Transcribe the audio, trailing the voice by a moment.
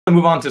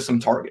move on to some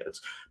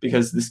targets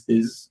because this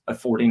is a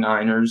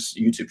 49ers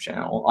YouTube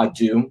channel. I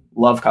do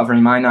love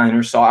covering my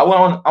Niners. So I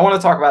want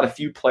to talk about a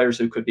few players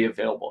who could be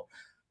available.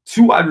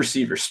 2 wide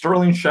receivers,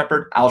 Sterling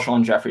Shepard,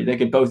 Alshon Jeffrey. They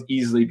could both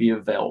easily be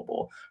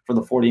available for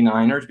the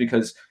 49ers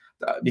because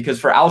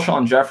for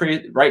Alshon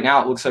Jeffrey, right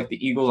now it looks like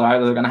the Eagles are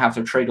either going to have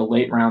to trade a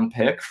late-round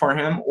pick for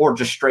him or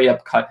just straight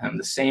up cut him.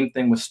 The same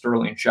thing with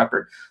Sterling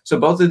Shepard. So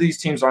both of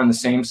these teams are in the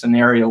same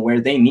scenario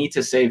where they need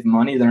to save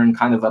money. They're in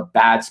kind of a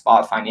bad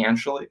spot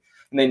financially,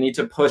 and they need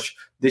to push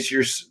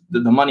the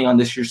money on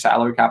this year's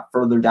salary cap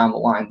further down the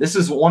line. This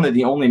is one of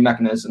the only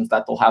mechanisms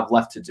that they'll have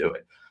left to do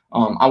it.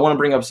 I want to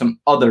bring up some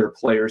other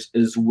players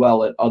as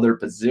well at other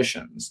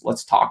positions.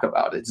 Let's talk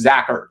about it.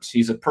 Zach Ertz,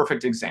 he's a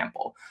perfect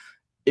example.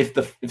 If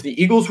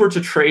the Eagles were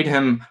to trade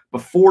him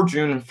before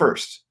June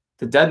 1st,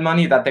 the dead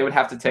money that they would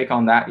have to take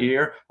on that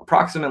year,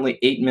 approximately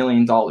 $8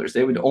 million.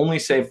 They would only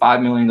save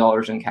 $5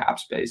 million in cap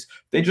space.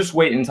 They just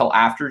wait until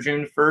after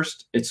June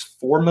 1st. It's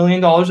 $4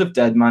 million of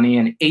dead money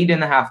and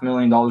 $8.5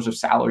 million of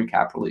salary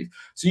cap relief.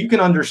 So you can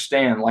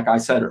understand, like I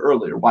said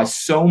earlier, why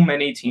so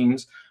many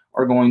teams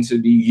are going to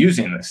be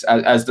using this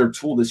as their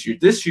tool this year.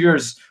 This year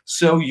is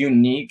so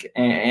unique,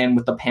 and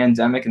with the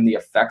pandemic and the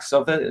effects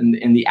of it and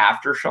the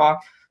aftershock,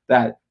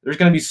 that there's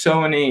going to be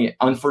so many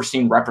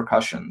unforeseen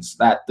repercussions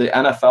that the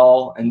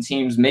NFL and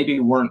teams maybe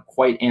weren't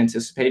quite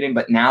anticipating.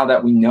 But now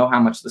that we know how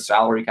much the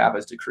salary cap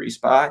has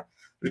decreased by,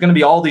 there's going to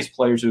be all these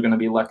players who are going to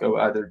be let go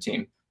by their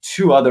team.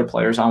 2 other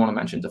players I want to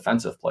mention,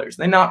 defensive players.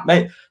 They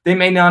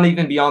may not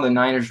even be on the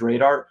Niners'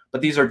 radar,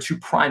 but these are 2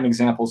 prime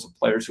examples of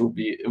players who will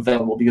be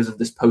available because of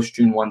this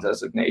post-June 1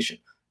 designation.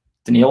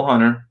 Danielle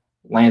Hunter,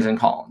 Landon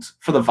Collins.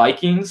 For the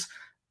Vikings,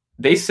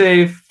 they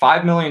save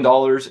 $5 million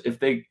if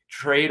they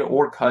trade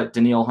or cut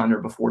Danielle Hunter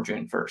before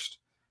June 1st.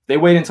 They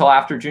wait until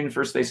after June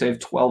 1st, they save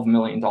 $12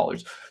 million.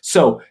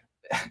 So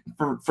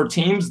for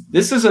teams,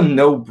 this is a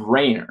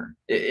no-brainer.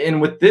 And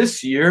with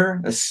this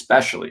year,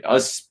 especially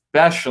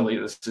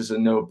this is a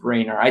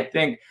no-brainer. I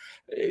think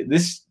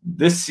this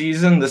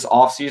season, this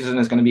offseason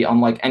is going to be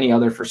unlike any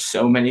other for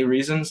so many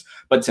reasons.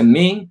 But to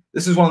me,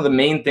 this is one of the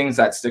main things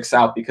that sticks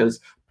out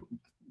because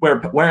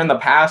where in the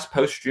past,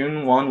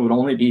 post-June 1 would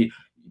only be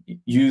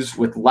used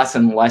with less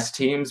and less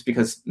teams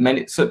because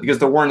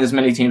there weren't as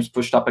many teams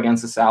pushed up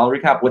against the salary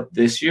cap. With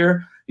this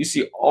year, you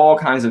see all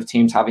kinds of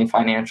teams having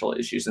financial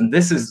issues, and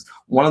this is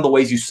one of the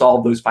ways you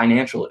solve those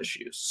financial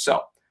issues. So,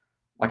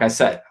 like I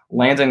said,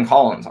 Landon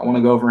Collins, I want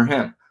to go over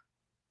him.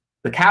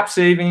 The cap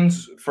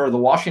savings for the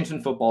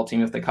Washington football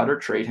team, if they cut or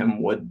trade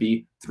him, would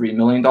be $3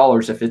 million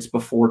if it's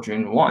before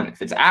June 1.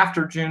 If it's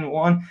after June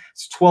 1,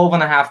 it's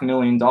 $12.5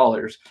 million.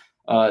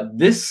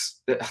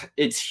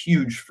 It's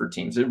huge for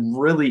teams. It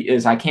really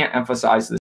is. I can't emphasize this